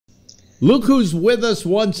Look who's with us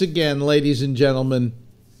once again, ladies and gentlemen.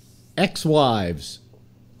 Ex-wives.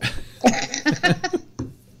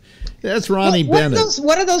 That's Ronni Bennett.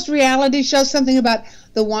 What are those reality shows? Something about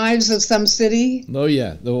the wives of some city? Oh,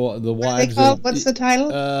 yeah. The wives of... What's the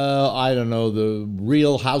title? I don't know. The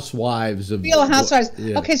Real Housewives of... Real Housewives.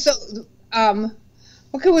 Yeah. Okay, so...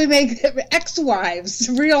 what can we make? Ex-wives.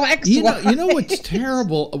 Real ex-wives. You know what's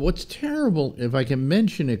terrible? What's terrible, if I can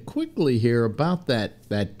mention it quickly here, about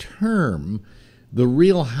that term, the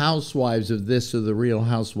Real Housewives of this or the Real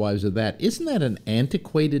Housewives of that, isn't that an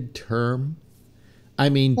antiquated term? I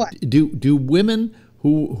mean, what? do women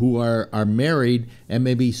who are married and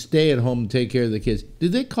maybe stay at home and take care of the kids, do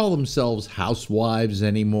they call themselves housewives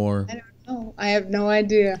anymore? I don't know. I have no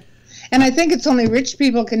idea. And I think it's only rich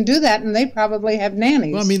people can do that, and they probably have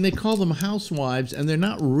nannies. Well, I mean, they call them housewives, and they're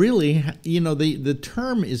not really, the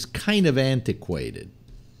term is kind of antiquated.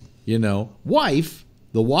 Wife,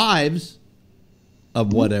 the wives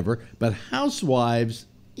of whatever, but housewives,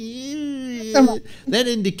 that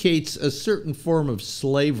indicates a certain form of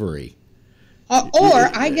slavery. Or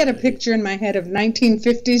I get a picture in my head of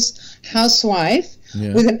 1950s housewife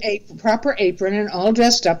with a proper apron and all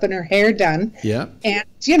dressed up and her hair done. Yeah. And,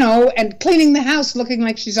 and cleaning the house looking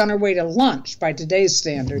like she's on her way to lunch by today's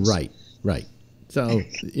standards. Right. So,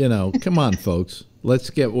 come on, folks. Let's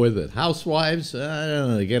get with it. Housewives, I don't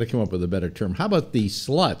know, they got to come up with a better term. How about these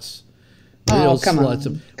sluts? Real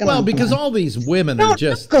sluts. Well, because all these women are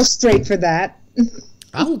just... Don't go straight for that.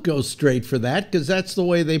 I'll go straight for that because that's the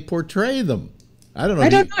way they portray them. I don't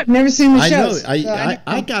know. I've never seen the shows.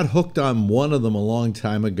 I got hooked on one of them a long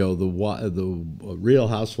time ago, the Real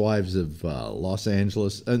Housewives of Los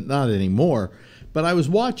Angeles. Not anymore, but I was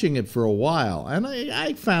watching it for a while, and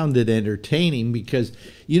I found it entertaining because,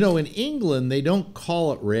 in England, they don't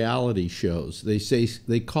call it reality shows.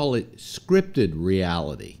 They call it scripted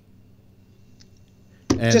reality.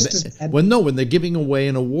 And just as bad. When they're giving away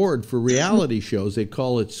an award for reality shows, they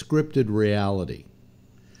call it scripted reality.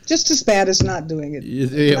 Just as bad as not doing it.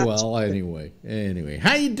 Yeah, well, anyway.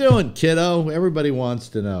 How you doing, kiddo? Everybody wants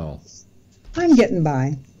to know. I'm getting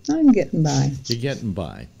by. You're getting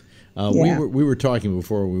by. Yeah. We were talking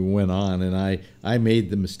before we went on, and I made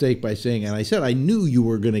the mistake by saying, and I said I knew you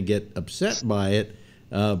were going to get upset by it.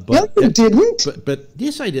 But no, you didn't. But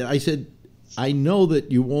yes, I did. I said, I know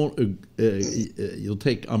that you won't. You'll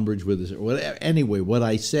take umbrage with this. Anyway, what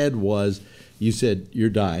I said was, you said you're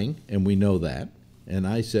dying, and we know that. And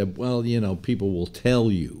I said, well, people will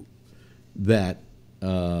tell you that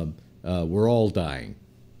we're all dying,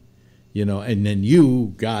 and then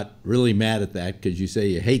you got really mad at that because you say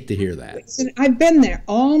you hate to hear that. Listen, I've been there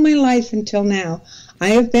all my life until now. I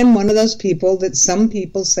have been one of those people that some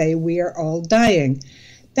people say we are all dying.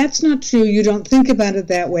 That's not true. You don't think about it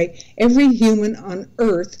that way. Every human on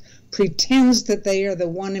earth pretends that they are the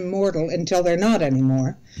one immortal until they're not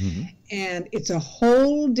anymore. Mm-hmm. And it's a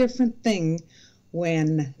whole different thing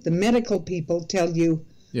when the medical people tell you,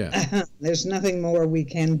 there's nothing more we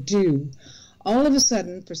can do. All of a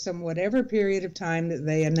sudden, for some whatever period of time that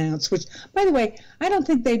they announce, which, by the way, I don't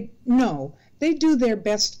think they know. They do their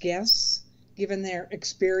best guess, given their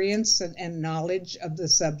experience and knowledge of the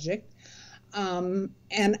subject. And,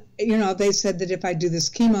 they said that if I do this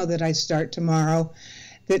chemo that I start tomorrow,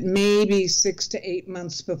 that maybe 6 to 8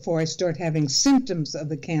 months before I start having symptoms of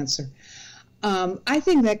the cancer. I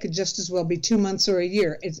think that could just as well be 2 months or a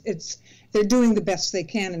year. They're doing the best they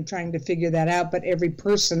can and trying to figure that out, but every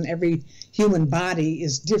person, every human body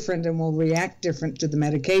is different and will react different to the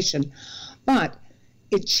medication. But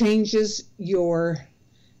it changes your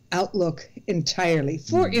outlook entirely.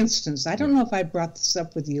 For instance, I don't know if I brought this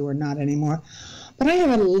up with you or not anymore, but I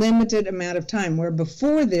have a limited amount of time where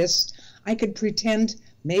before this, I could pretend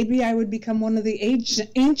maybe I would become one of the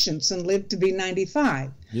ancients and live to be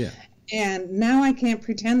 95. Yeah. And now I can't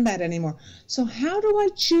pretend that anymore. So how do I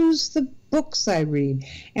choose the books I read?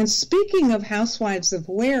 And speaking of housewives of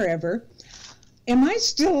wherever, am I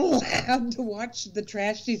still allowed to watch the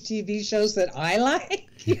trashy TV shows that I like?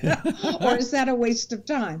 Or is that a waste of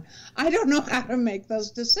time? I don't know how to make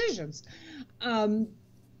those decisions.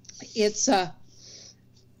 There's a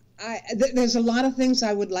lot of things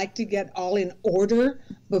I would like to get all in order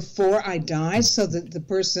before I die so that the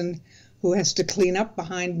person who has to clean up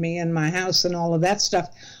behind me and my house and all of that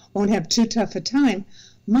stuff won't have too tough a time.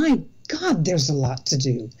 My God, there's a lot to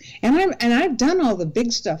do. And I've done all the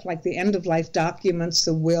big stuff like the end-of-life documents,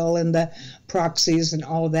 the will and the proxies and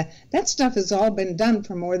all of that. That stuff has all been done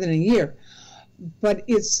for more than a year. But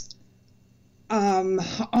it's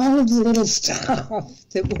all of the little stuff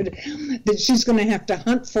that she's going to have to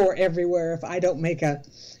hunt for everywhere if I don't make a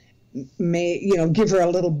give her a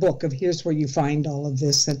little book of here's where you find all of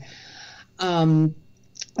this. And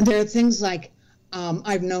there are things like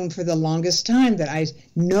I've known for the longest time that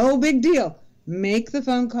no big deal, make the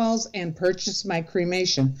phone calls and purchase my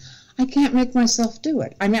cremation. I can't make myself do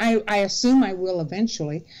it. I mean, I assume I will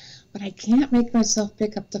eventually, but I can't make myself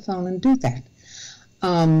pick up the phone and do that.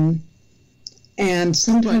 And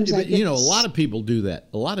sometimes but a lot of people do that.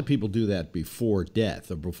 A lot of people do that before death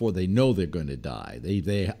or before they know they're going to die.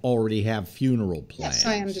 They already have funeral plans. Yes,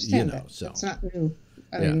 I understand that. So it's not new.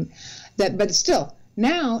 I mean, but still,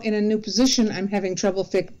 now in a new position, I'm having trouble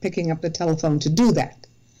picking up the telephone to do that.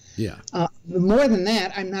 Yeah. More than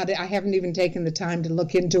that, I haven't even taken the time to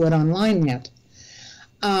look into it online yet.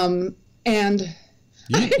 And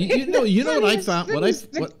you know what I found?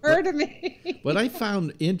 What I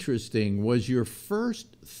found interesting was your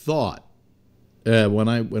first thought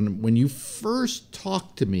when you first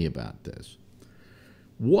talked to me about this.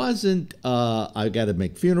 Wasn't I got to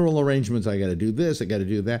make funeral arrangements? I got to do this. I got to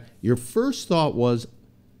do that. Your first thought was,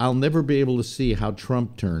 I'll never be able to see how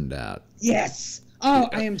Trump turned out. Yes. Oh,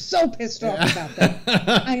 I am so pissed off about that.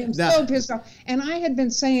 I am so pissed off. And I had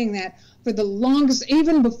been saying that for the longest,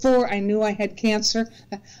 even before I knew I had cancer.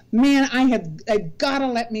 Man, I've got to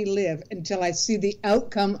let me live until I see the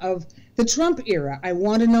outcome of the Trump era. I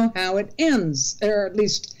want to know how it ends, or at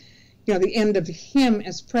least, the end of him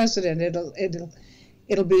as president.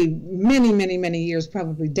 It'll be many, many, many years,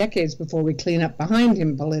 probably decades before we clean up behind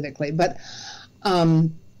him politically. But,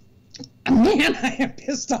 man, I am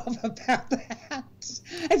pissed off about that.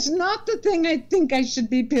 It's not the thing I think I should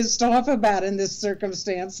be pissed off about in this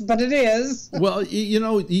circumstance, but it is. Well,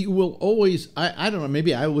 you will always, I don't know,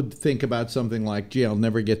 maybe I would think about something like, gee, I'll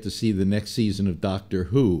never get to see the next season of Doctor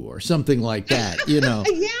Who or something like that, Yeah,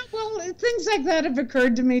 well, things like that have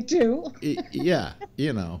occurred to me too. Yeah,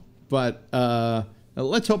 but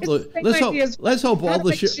let's hope all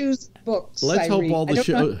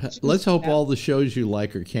the shows you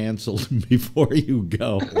like are canceled before you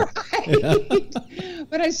go. Right.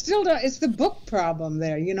 But I still don't. It's the book problem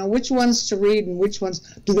there. Which ones to read and which ones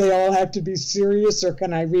do they all have to be serious, or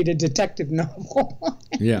can I read a detective novel?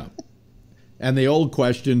 Yeah. And the old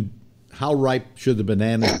question: how ripe should the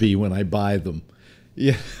bananas be when I buy them?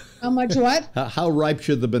 Yeah. How much what? How ripe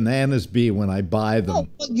should the bananas be when I buy them?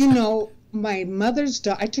 Oh, my mother's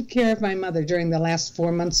I took care of my mother during the last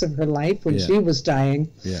 4 months of her life when she was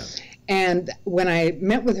dying. Yeah. And when I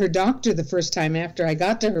met with her doctor the first time after I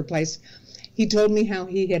got to her place, he told me how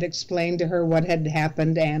he had explained to her what had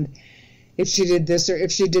happened and if she did this or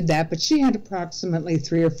if she did that, but she had approximately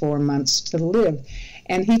 3 or 4 months to live.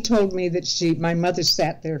 And he told me that my mother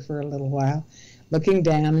sat there for a little while looking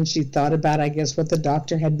down, and she thought about, I guess, what the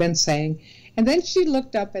doctor had been saying. And then she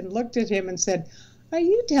looked up and looked at him and said, "Are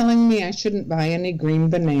you telling me I shouldn't buy any green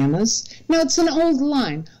bananas?" Now, it's an old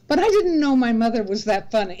line, but I didn't know my mother was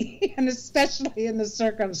that funny, and especially in the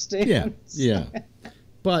circumstance. Yeah.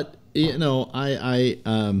 But, as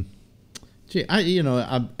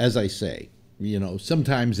I say,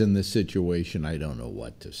 sometimes in this situation, I don't know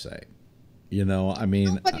what to say. Nobody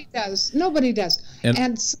does.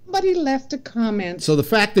 And somebody left a comment. So the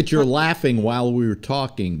fact that you're laughing while we were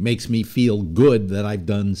talking makes me feel good that I've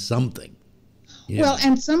done something. Well,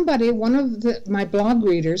 and one of my blog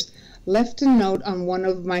readers, left a note on one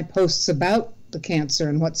of my posts about the cancer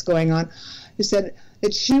and what's going on. Who said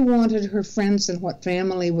that she wanted her friends and what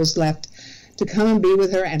family was left to come and be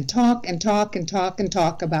with her and talk and talk and talk and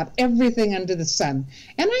talk about everything under the sun.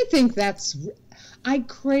 And I think I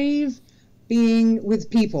crave being with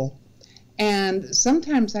people. And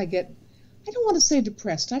sometimes I don't want to say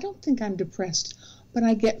depressed. I don't think I'm depressed, but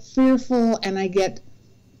I get fearful and I get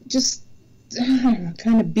just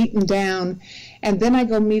kind of beaten down, and then I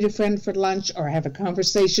go meet a friend for lunch or have a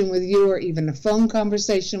conversation with you or even a phone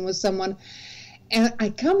conversation with someone, and I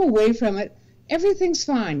come away from it, everything's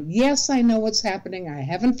fine. Yes, I know what's happening. I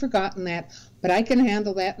haven't forgotten that, but I can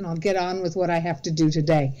handle that and I'll get on with what I have to do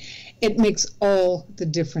today. It makes all the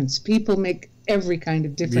difference. People make every kind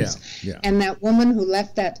of difference. Yeah. And that woman who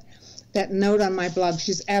left that note on my blog,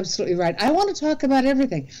 she's absolutely right. I want to talk about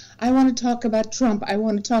everything. I want to talk about Trump. I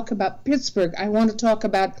want to talk about Pittsburgh. I want to talk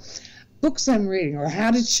about books I'm reading or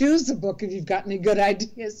how to choose a book if you've got any good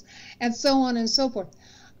ideas, and so on and so forth.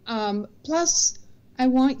 Plus, I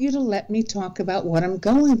want you to let me talk about what I'm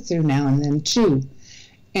going through now and then, too.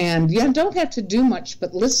 And you don't have to do much,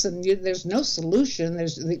 but listen, there's no solution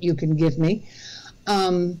that you can give me.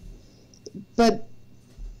 But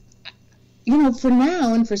for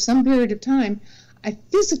now and for some period of time, I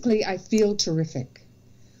feel terrific.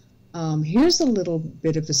 Here's a little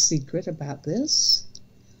bit of a secret about this.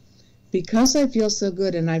 because I feel so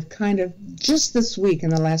good, and I've kind of, just this week, in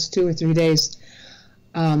the last 2 or 3 days,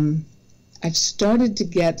 I've started to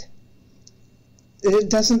get, it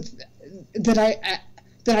doesn't, that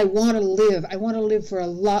I want to live. I want to live for a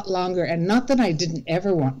lot longer, and not that I didn't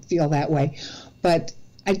ever feel that way, but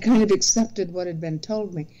I kind of accepted what had been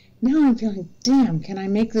told me. Now I'm feeling, damn, can I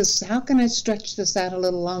make this, how can I stretch this out a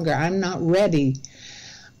little longer? I'm not ready.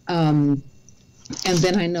 And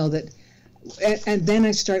then I know that, and then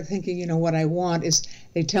I start thinking, you know, what I want is,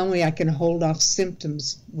 they tell me I can hold off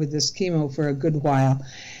symptoms with this chemo for a little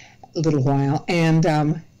while, and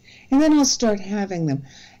then I'll start having them.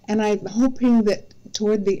 And I'm hoping that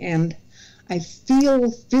toward the end, I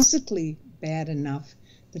feel physically bad enough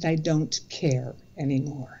that I don't care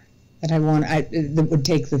anymore. That that would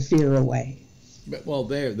take the fear away. Well,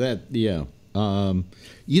 yeah.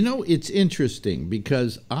 You know, it's interesting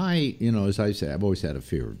because as I say, I've always had a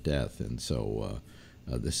fear of death, and so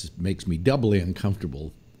this makes me doubly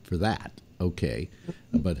uncomfortable for that. Okay,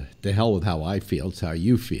 but to hell with how I feel. It's how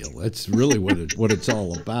you feel. That's really what it's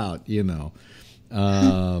all about, you know.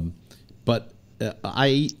 But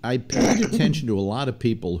I paid attention to a lot of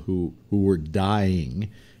people who were dying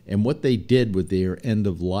and what they did with their end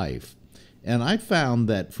of life. And I found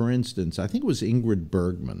that, for instance, I think it was Ingrid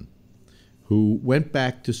Bergman who went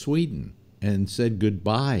back to Sweden and said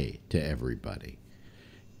goodbye to everybody.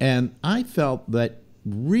 And I felt that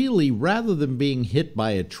really, rather than being hit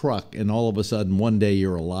by a truck and all of a sudden one day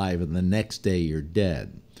you're alive and the next day you're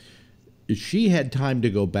dead, she had time to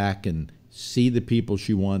go back and see the people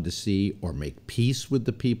she wanted to see, or make peace with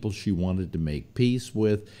the people she wanted to make peace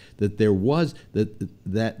with, that there was, that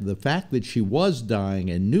the fact that she was dying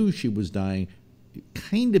and knew she was dying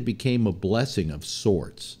kind of became a blessing of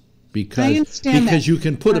sorts, because you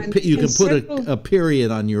can put a period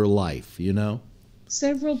on your life, you know.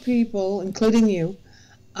 Several people, including you,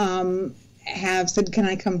 have said, "Can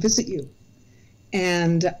I come visit you?"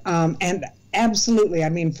 And absolutely. I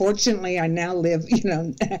mean, fortunately, I now live, you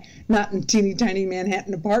know, not in teeny tiny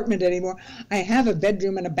Manhattan apartment anymore. I have a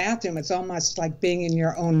bedroom and a bathroom. It's almost like being in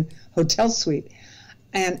your own hotel suite.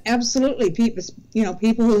 And absolutely, people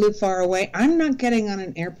who live far away, I'm not getting on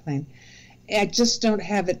an airplane. I just don't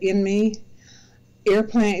have it in me.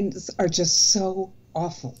 Airplanes are just so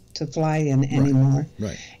awful to fly in anymore.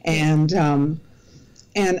 Right. And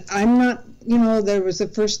I'm not, you know, there was a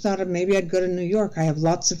first thought of maybe I'd go to New York. I have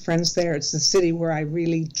lots of friends there. It's the city where I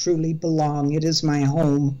really, truly belong. It is my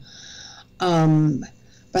home.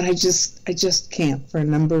 But I just can't, for a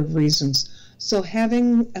number of reasons. So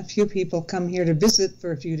having a few people come here to visit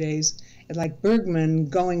for a few days, like Bergman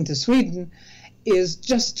going to Sweden, is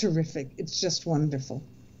just terrific. It's just wonderful.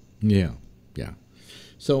 Yeah.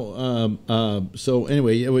 So, so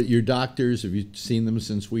anyway, your doctors, have you seen them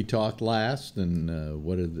since we talked last? And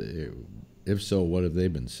if so, what have they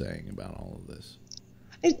been saying about all of this?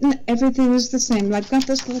 Everything is the same. I've got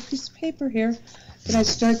this little piece of paper here that I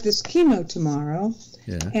start this chemo tomorrow.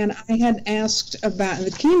 Yeah. And I had asked about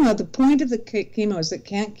the chemo. The point of the chemo is it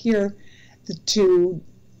can't cure the 2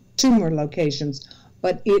 tumor locations,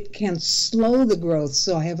 but it can slow the growth.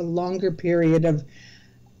 So I have a longer period of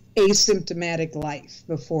asymptomatic life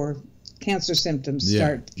before cancer symptoms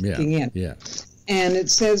start kicking in. Yeah. And it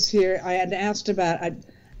says here, I had asked about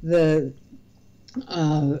the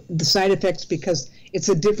side effects because it's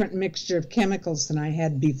a different mixture of chemicals than I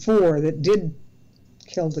had before that did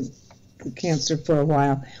kill the cancer for a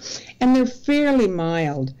while. And they're fairly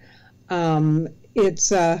mild.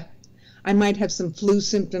 I might have some flu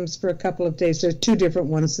symptoms for a couple of days. There are 2 different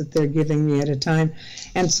ones that they're giving me at a time,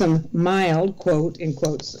 and some mild, quote, in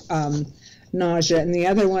quotes, nausea. And the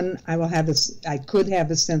other one, I could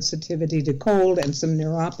have a sensitivity to cold and some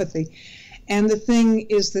neuropathy. And the thing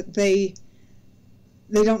is that they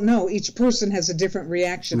don't know. Each person has a different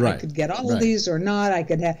reaction. Right. I could get all of these or not.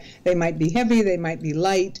 They might be heavy, they might be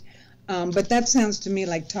light. But that sounds to me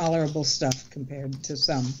like tolerable stuff compared to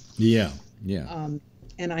some. Yeah.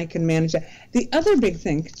 And I can manage that. The other big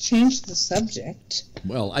thing, change the subject.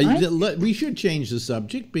 Well, we should change the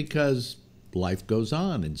subject because life goes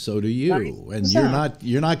on, and so do you. And you're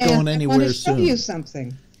not going anywhere soon. I want to show you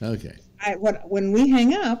something. Okay. When we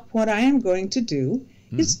hang up, what I am going to do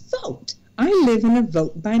is vote. I live in a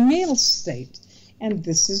vote by mail state, and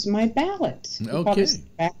this is my ballot. Okay.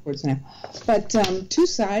 Backwards now, but 2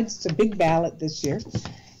 sides. It's a big ballot this year,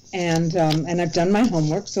 and I've done my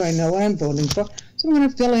homework, so I know what I'm voting for. So I'm going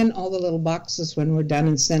to fill in all the little boxes when we're done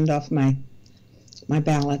and send off my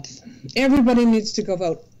ballot. Everybody needs to go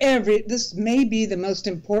vote. This may be the most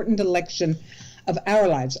important election of our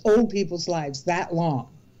lives, old people's lives, that long.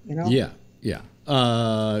 You know. Yeah.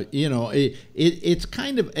 You know, it's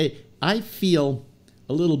kind of I feel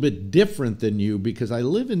a little bit different than you because I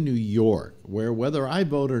live in New York, where whether I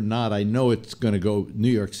vote or not, I know it's going to go, New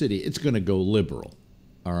York City, it's going to go liberal.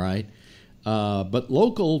 All right. But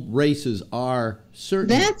local races are certain.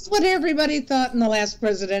 That's what everybody thought in the last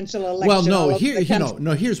presidential election. Well,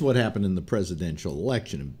 no, here's what happened in the presidential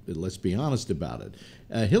election. Let's be honest about it.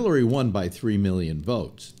 Hillary won by 3 million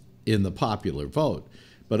votes in the popular vote,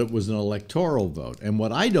 but it was an electoral vote. And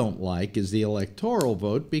what I don't like is the electoral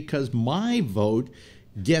vote, because my vote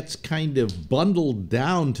gets kind of bundled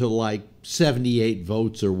down to like 78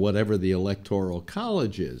 votes or whatever the electoral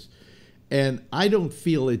college is. And I don't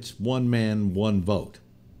feel it's one man, one vote,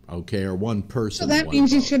 okay, or one person. So that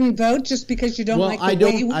means you shouldn't vote just because you don't like the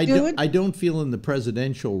way you would do it? I don't feel in the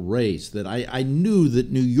presidential race that I knew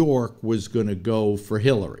that New York was going to go for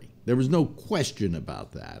Hillary. There was no question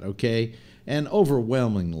about that, okay? And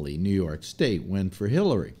overwhelmingly, New York State went for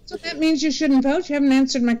Hillary. So that means you shouldn't vote? You haven't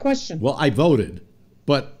answered my question. Well, I voted,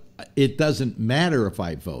 but it doesn't matter if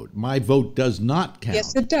I vote. My vote does not count.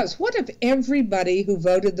 Yes, it does. What if everybody who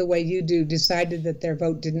voted the way you do decided that their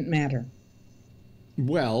vote didn't matter?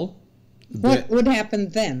 Well, what would happen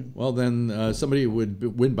then? Well, then somebody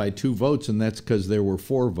would win by 2 votes, and that's because there were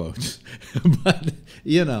 4 votes. But,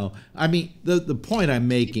 you know, I mean, the point I'm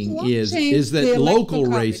making is that local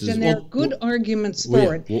races... And there are good arguments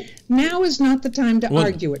for it. Now is not the time to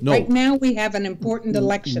argue it. No, right now we have an important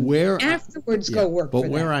election. Afterwards, go work for that.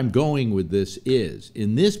 But where I'm going with this is,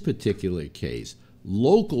 in this particular case,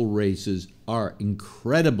 local races are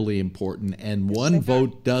incredibly important, and one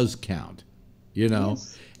vote does count, you know?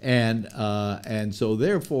 Yes. And so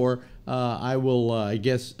therefore, I will, I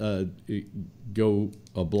guess, go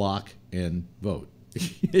a block and vote.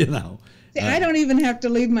 You know, see, I don't even have to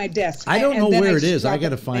leave my desk. I don't know where it is. I got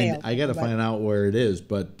to find. I got to find out where it is.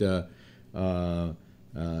 But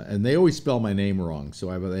and they always spell my name wrong,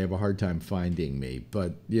 so they have a hard time finding me.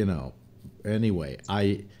 But you know, anyway,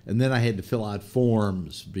 and then I had to fill out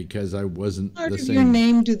forms because I wasn't Part the of same. Your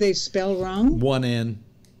name, do they spell wrong? 1 N.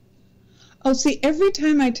 Oh, see, every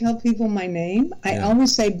time I tell people my name, I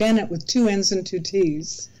always say Bennett with 2 N's and 2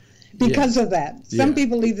 T's because of that. Some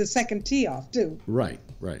people leave the second T off, too. Right,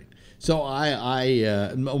 right. So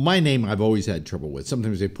my name I've always had trouble with.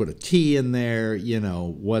 Sometimes they put a T in there, you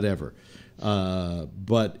know, whatever.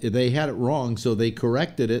 But they had it wrong, so they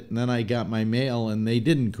corrected it, and then I got my mail, and they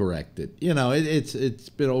didn't correct it. You know, it's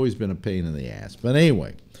always been a pain in the ass. But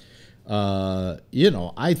anyway, you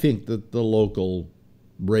know, I think that the local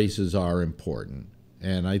races are important,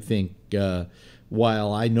 and I think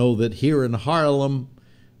while I know that here in Harlem,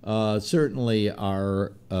 certainly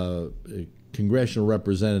our congressional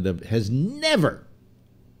representative has never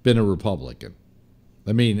been a Republican.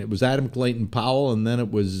 I mean, it was Adam Clayton Powell, and then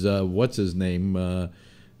it was what's his name? Oh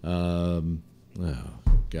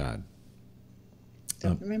God,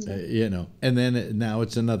 don't remember. You know, and then now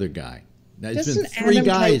it's another guy. Now, Doesn't it's been 3 Adam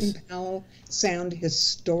guys. Clayton Powell sound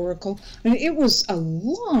historical? I mean, it was a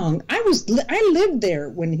long. I lived there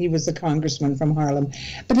when he was a congressman from Harlem,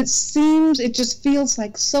 but it just feels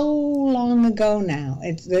like so long ago now.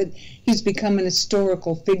 It's that he's become an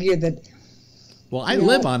historical figure that. Well, I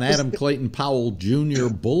live on Adam Clayton Powell Jr.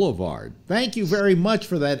 Boulevard. Thank you very much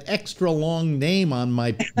for that extra long name on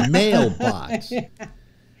my mailbox.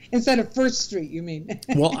 Instead of First Street, you mean?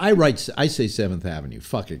 Well, I say 7th Avenue.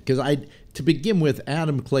 Fuck it. Because to begin with,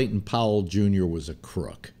 Adam Clayton Powell Jr. was a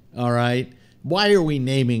crook. All right? Why are we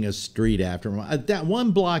naming a street after him? That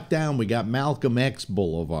 1 block down, we got Malcolm X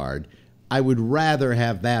Boulevard. I would rather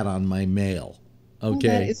have that on my mail. Okay?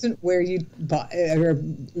 Well, that isn't where you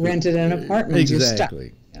rented an apartment.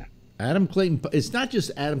 Exactly. Yeah. Adam Clayton, it's not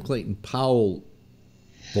just Adam Clayton Powell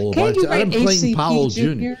Boulevard. Can't you Adam write Clayton ACP Powell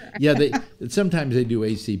Jr.? Yeah, sometimes they do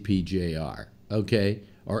ACPJR, okay,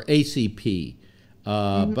 or ACP.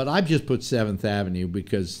 But I've just put 7th Avenue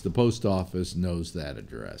because the post office knows that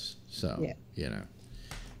address. So, you know.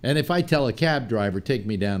 And if I tell a cab driver, take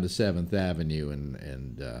me down to 7th Avenue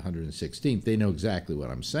and 116th, they know exactly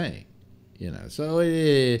what I'm saying. You know, so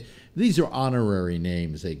these are honorary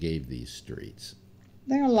names they gave these streets.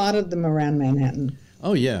 There are a lot of them around Manhattan.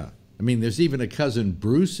 Oh, yeah. I mean, there's even a cousin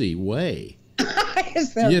Brucey Way.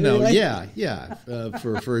 Is there you know, really? yeah,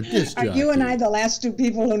 for a disc jockey. Are you and I the last 2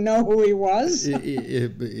 people who know who he was?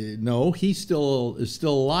 No, he still is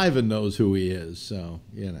still alive and knows who he is. So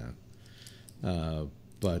you know,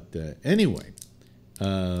 but anyway,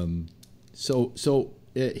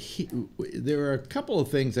 there are a couple of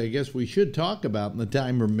things I guess we should talk about in the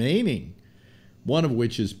time remaining. One of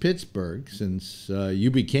which is Pittsburgh, since you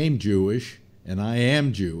became Jewish and I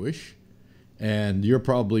am Jewish. And you're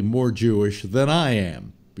probably more Jewish than I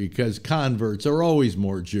am because converts are always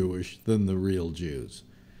more Jewish than the real Jews.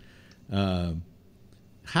 How'd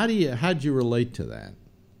you relate to that?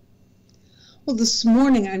 Well, this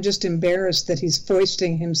morning I'm just embarrassed that he's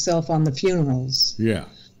foisting himself on the funerals. Yeah.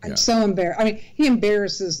 I'm so embarrassed. I mean, he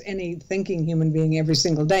embarrasses any thinking human being every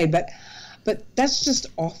single day, but that's just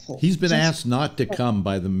awful. He's been asked not to come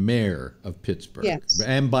by the mayor of Pittsburgh, yes,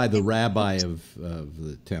 and by the rabbi of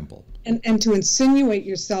the temple. And to insinuate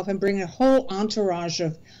yourself and bring a whole entourage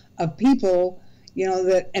of people, you know,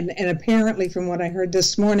 that and apparently from what I heard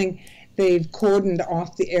this morning, they've cordoned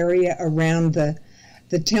off the area around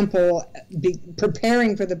the temple,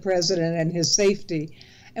 preparing for the president and his safety.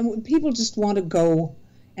 And people just want to go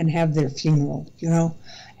and have their funeral, you know,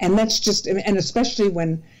 and that's just, and especially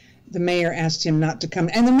when the mayor asked him not to come,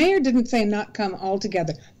 and the mayor didn't say not come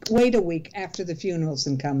altogether. Wait a week after the funerals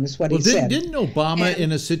and come is what he said. Didn't Obama,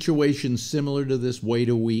 in a situation similar to this, wait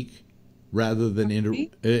a week rather than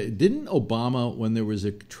didn't Obama, when there was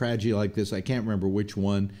a tragedy like this, I can't remember which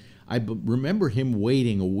one, I remember him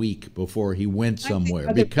waiting a week before he went somewhere,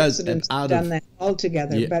 I think because out done that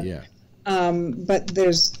altogether. But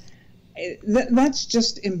there's that's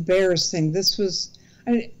just embarrassing. This was,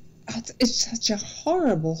 I mean, it's such a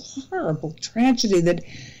horrible, horrible tragedy that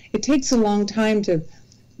it takes a long time to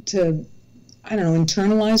I don't know,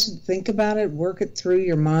 internalize it, think about it, work it through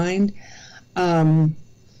your mind, and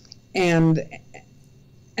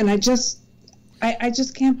I just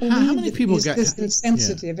can't believe how many people he's this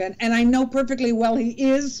insensitive. Yeah. And I know perfectly well he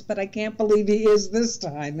is, but I can't believe he is this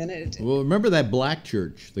time. And well, remember that black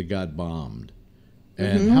church that got bombed,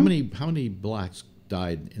 and how many blacks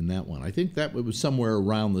died in that one? I think that it was somewhere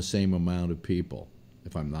around the same amount of people,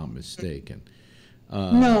 if I'm not mistaken.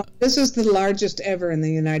 No, this is the largest ever in the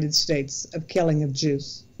United States of killing of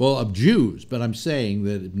Jews. Well, of Jews, but I'm saying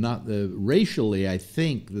that racially, I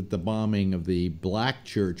think that the bombing of the black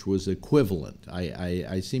church was equivalent.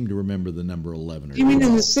 I seem to remember the number 11 or 12. You mean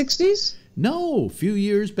in the 60s? No, a few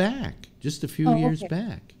years back. Just a few years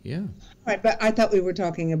back, yeah. Right, but I thought we were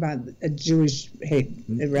talking about a Jewish hate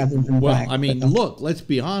rather than black. Well, I mean, look, let's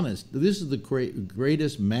be honest. This is the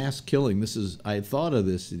greatest mass killing. I thought of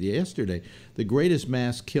this yesterday. The greatest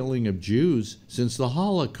mass killing of Jews since the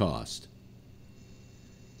Holocaust.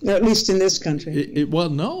 At least in this country.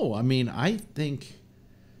 Well, no. I mean, I think...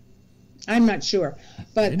 I'm not sure.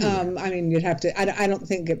 But, anyway. I mean, you'd have to... I don't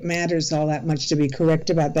think it matters all that much to be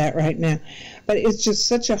correct about that right now. But it's just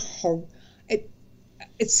such a...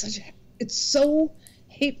 It's so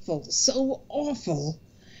hateful, so awful.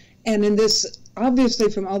 And in this,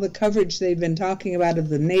 obviously from all the coverage they've been talking about of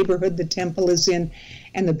the neighborhood the temple is in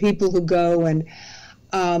and the people who go, and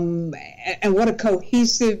what a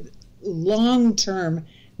cohesive, long-term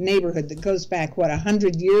neighborhood that goes back,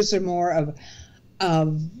 100 years or more of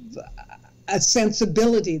a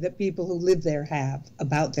sensibility that people who live there have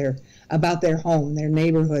about their home, their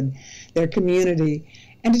neighborhood, their community.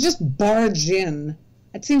 And to just barge in,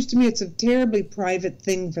 it seems to me it's a terribly private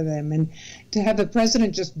thing for them, and to have a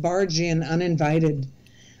president just barge in uninvited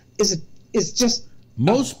is just...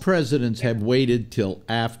 Most presidents have waited till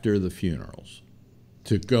after the funerals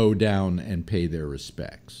to go down and pay their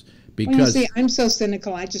respects. Because, well, you see, I'm so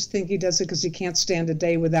cynical, I just think he does it because he can't stand a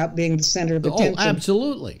day without being the center of attention. Oh,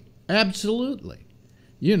 absolutely. Absolutely.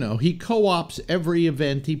 You know, he co-opts every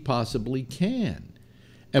event he possibly can.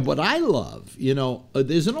 And what I love, you know,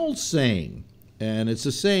 there's an old saying, and it's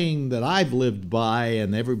a saying that I've lived by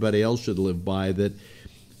and everybody else should live by, that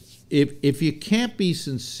if you can't be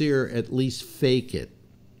sincere, at least fake it.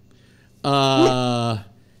 And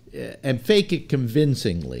fake it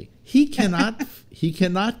convincingly. He cannot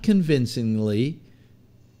convincingly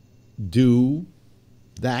do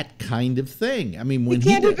that kind of thing. I mean, when he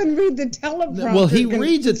can't even read the teleprompter. Well, he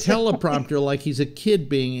reads a teleprompter like he's a kid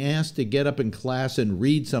being asked to get up in class and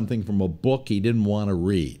read something from a book he didn't want to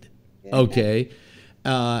read. Yeah. Okay,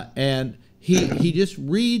 and he just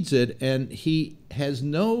reads it, and he has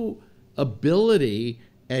no ability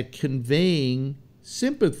at conveying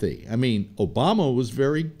sympathy. I mean, Obama was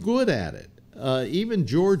very good at it. Even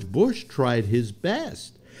George Bush tried his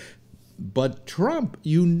best. But Trump,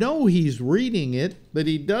 you know he's reading it, but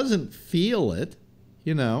he doesn't feel it,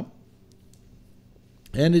 you know.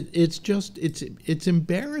 And it's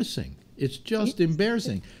embarrassing. It's just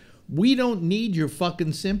embarrassing. We don't need your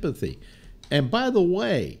fucking sympathy. And by the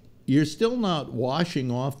way, you're still not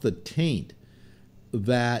washing off the taint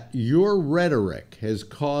that your rhetoric has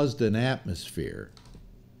caused an atmosphere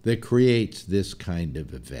that creates this kind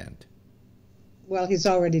of event. Well, he's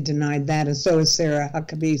already denied that, and so is Sarah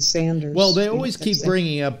Huckabee Sanders. Well, they always keep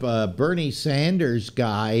bringing up Bernie Sanders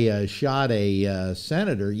guy shot a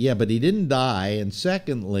senator. Yeah, but he didn't die. And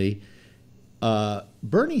secondly,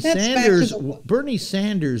 Bernie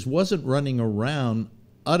Sanders wasn't running around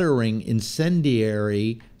uttering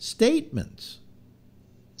incendiary statements.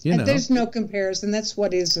 You know, there's no comparison. That's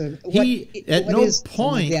what is a. At no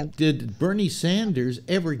point did Bernie Sanders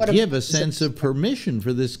ever give a sense of permission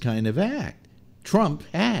for this kind of act. Trump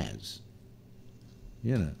has,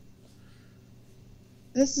 you know.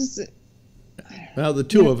 This is. Well, the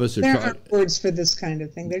two of us are. There aren't words for this kind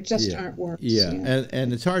of thing. There just aren't words. Yeah,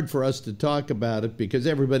 and it's hard for us to talk about it because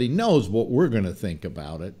everybody knows what we're going to think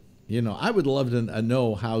about it. You know, I would love to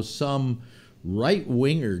know how some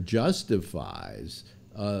right-winger justifies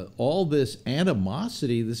all this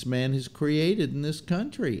animosity this man has created in this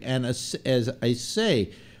country. And as I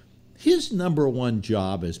say, his number one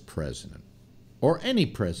job as president, or any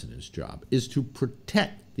president's job, is to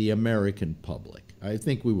protect the American public. I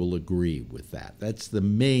think we will agree with that. That's the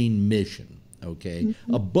main mission, okay,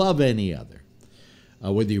 above any other.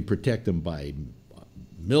 Whether you protect them by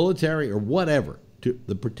military or whatever, to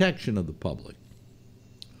the protection of the public.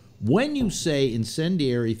 When you say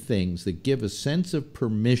incendiary things that give a sense of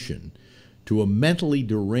permission to a mentally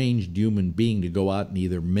deranged human being to go out and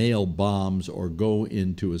either mail bombs or go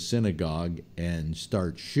into a synagogue and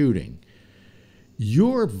start shooting,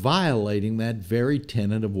 you're violating that very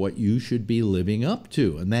tenet of what you should be living up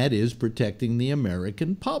to, and that is protecting the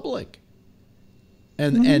American public.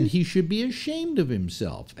 And he should be ashamed of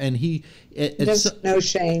himself. And he doesn't know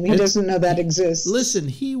shame. He doesn't know that exists. Listen,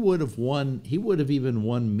 he would have won. He would have even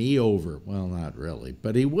won me over. Well, not really,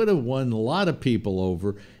 but he would have won a lot of people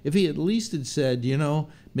over if he at least had said, you know,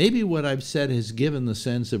 maybe what I've said has given the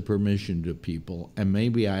sense of permission to people, and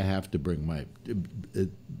maybe I have to bring my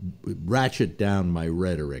ratchet down my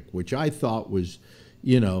rhetoric, which I thought was,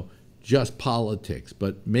 you know, just politics.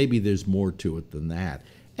 But maybe there's more to it than that.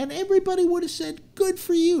 And everybody would have said, good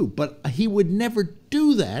for you. But he would never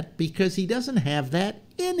do that because he doesn't have that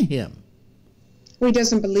in him. Well, he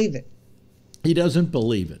doesn't believe it. He doesn't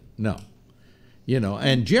believe it, no. You know,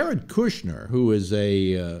 and Jared Kushner, who is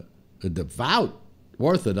a devout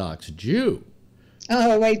Orthodox Jew.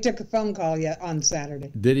 Oh, well, he took a phone call on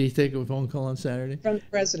Saturday. Did he take a phone call on Saturday? From the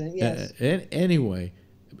president, yes. Anyway,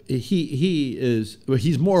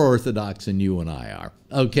 he's more Orthodox than you and I are,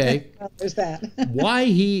 okay? Well, there's that. Why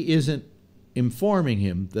he isn't informing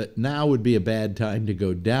him that now would be a bad time to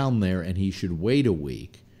go down there and he should wait a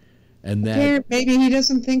week, and that maybe he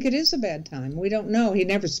doesn't think it is a bad time. We don't know. He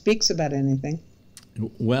never speaks about anything.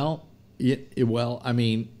 Well, I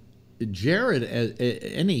mean, Jared,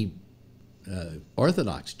 any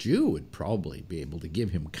Orthodox Jew would probably be able to give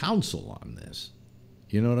him counsel on this.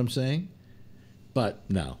 You know what I'm saying? But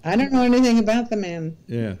no. I don't know anything about the man.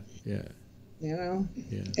 Yeah. You know,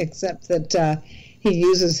 except that he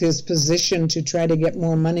uses his position to try to get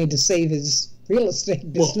more money to save his real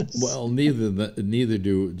estate business. Well, neither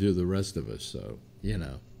do the rest of us. So, you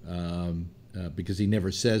know, because he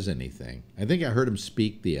never says anything. I think I heard him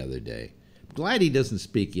speak the other day. I'm glad he doesn't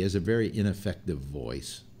speak. He has a very ineffective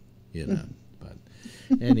voice, you know. But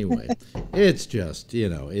anyway, it's just, you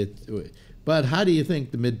know, But how do you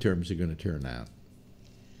think the midterms are going to turn out?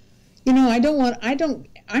 You know,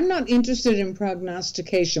 I'm not interested in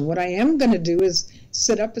prognostication. What I am going to do is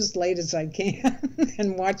sit up as late as I can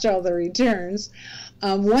and watch all the returns.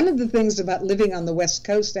 One of the things about living on the West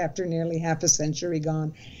Coast after nearly half a century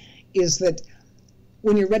gone is that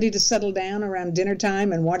when you're ready to settle down around dinner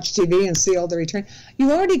time and watch TV and see all the returns, you've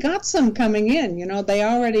already got some coming in. You know, they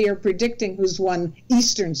already are predicting who's won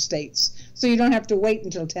eastern states. So you don't have to wait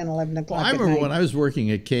until 10, 11 o'clock at night. I remember when I was working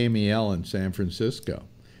at KMEL in San Francisco,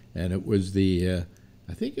 and it was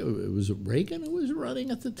I think it was Reagan who was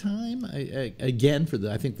running at the time, again for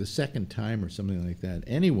I think the second time or something like that.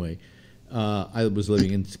 Anyway, I was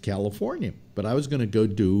living in California, but I was going to go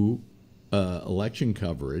do election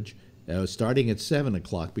coverage starting at 7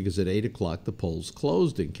 o'clock because at 8 o'clock the polls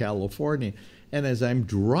closed in California. And as I'm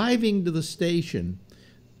driving to the station,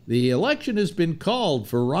 the election has been called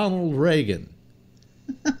for Ronald Reagan.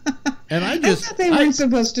 And I thought they weren't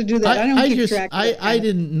supposed to do that. I don't keep track of that. I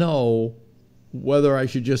didn't know whether I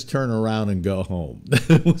should just turn around and go home.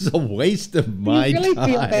 It was a waste of my time. You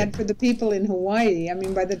really feel bad for the people in Hawaii. I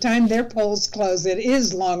mean, by the time their polls close, it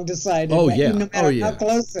is long decided. Oh, yeah. No matter how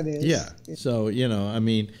close it is. Yeah. So, you know, I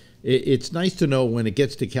mean, it's nice to know when it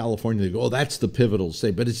gets to California, they go, oh, that's the pivotal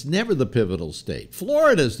state. But it's never the pivotal state.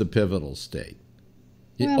 Florida's the pivotal state.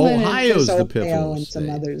 Well, Ohio's the pivotal and state. Some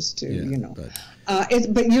others, too, yeah, you know.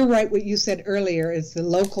 But you're right, what you said earlier is the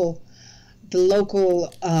local the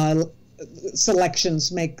local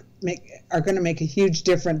selections are going to make a huge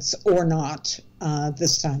difference or not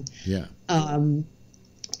this time. Yeah. And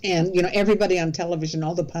everybody on television,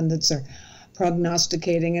 all the pundits are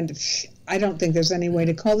prognosticating, and I don't think there's any way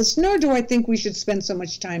to call this, nor do I think we should spend so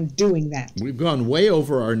much time doing that. We've gone way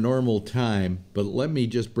over our normal time, but let me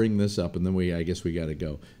just bring this up, and then I guess we got to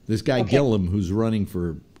go. This guy Gillum, who's running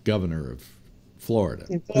for governor of Florida,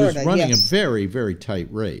 who's running a very, very tight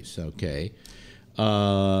race. Okay,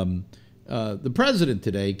 the president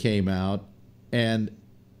today came out and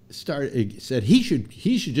said he should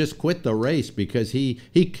just quit the race because he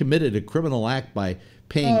committed a criminal act by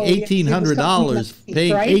paying $1,800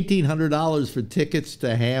 $1,800 for tickets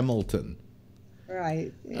to Hamilton.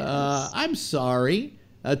 Right. Yes. I'm sorry.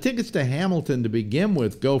 Tickets to Hamilton to begin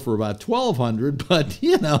with go for about $1,200, but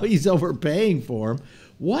he's overpaying for them.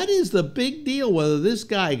 What is the big deal whether this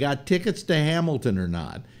guy got tickets to Hamilton or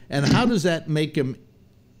not? And how does that make him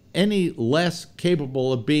any less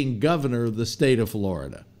capable of being governor of the state of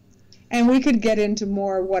Florida? And we could get into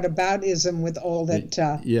more whataboutism with all that.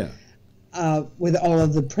 With all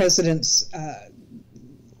of the president's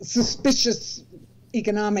suspicious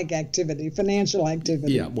economic activity, financial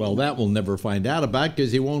activity. Yeah, well, that we'll never find out about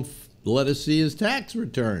because he won't let us see his tax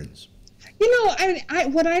returns.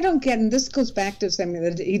 What I don't get, and this goes back to something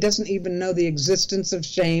that he doesn't even know the existence of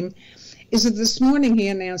shame, is that this morning he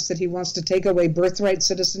announced that he wants to take away birthright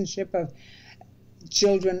citizenship of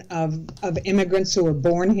children of immigrants who were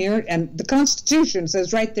born here. And the Constitution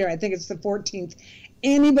says right there, I think it's the 14th,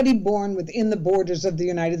 anybody born within the borders of the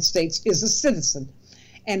United States is a citizen.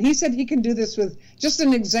 And he said he can do this with just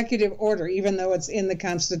an executive order, even though it's in the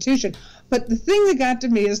Constitution. But the thing that got to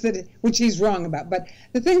me is that, which he's wrong about, but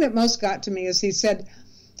the thing that most got to me is he said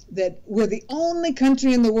that we're the only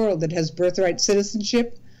country in the world that has birthright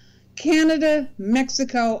citizenship. Canada,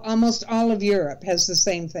 Mexico, almost all of Europe has the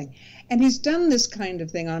same thing. And he's done this kind of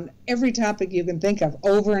thing on every topic you can think of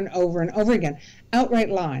over and over and over again. Outright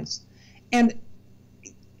lies. And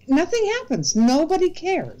nothing happens. Nobody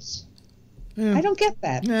cares. Yeah. I don't get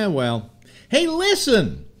that. Yeah, well. Hey,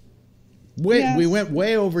 listen. We went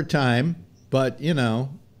way over time, but,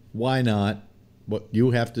 why not? What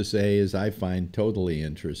you have to say is I find totally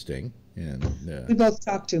interesting. And we both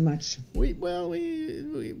talk too much. Well,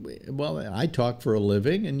 I talk for a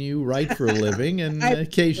living, and you write for a living, and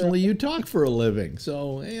occasionally you talk for a living.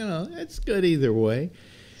 So, it's good either way.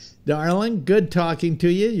 Darling, good talking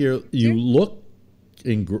to you. You look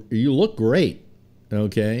great.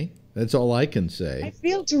 Okay, that's all I can say. I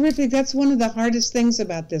feel terrific. That's one of the hardest things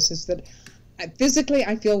about this is that physically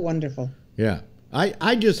I feel wonderful. Yeah,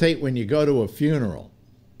 I just hate when you go to a funeral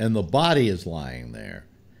and the body is lying there,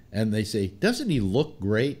 and they say, "Doesn't he look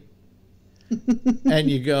great?" And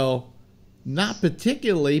you go, "Not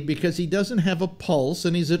particularly, because he doesn't have a pulse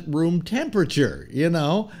and he's at room temperature."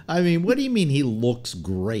 I mean, what do you mean he looks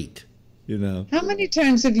great? How many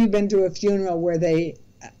times have you been to a funeral where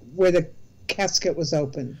the casket was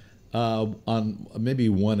open? On maybe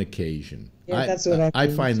one occasion. Yeah, that's what I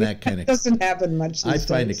find that kind of doesn't happen much these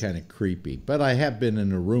days. I find it kind of creepy. But I have been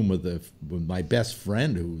in a room with my best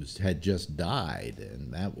friend who had just died,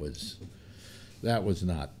 and that was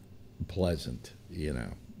not pleasant,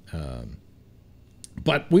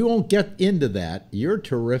 But we won't get into that. You're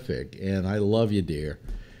terrific, and I love you, dear.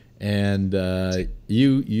 And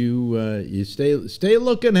you stay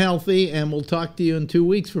looking healthy, and we'll talk to you in 2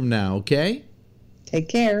 weeks from now. Okay? Take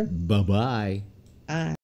care. Bye-bye. Bye.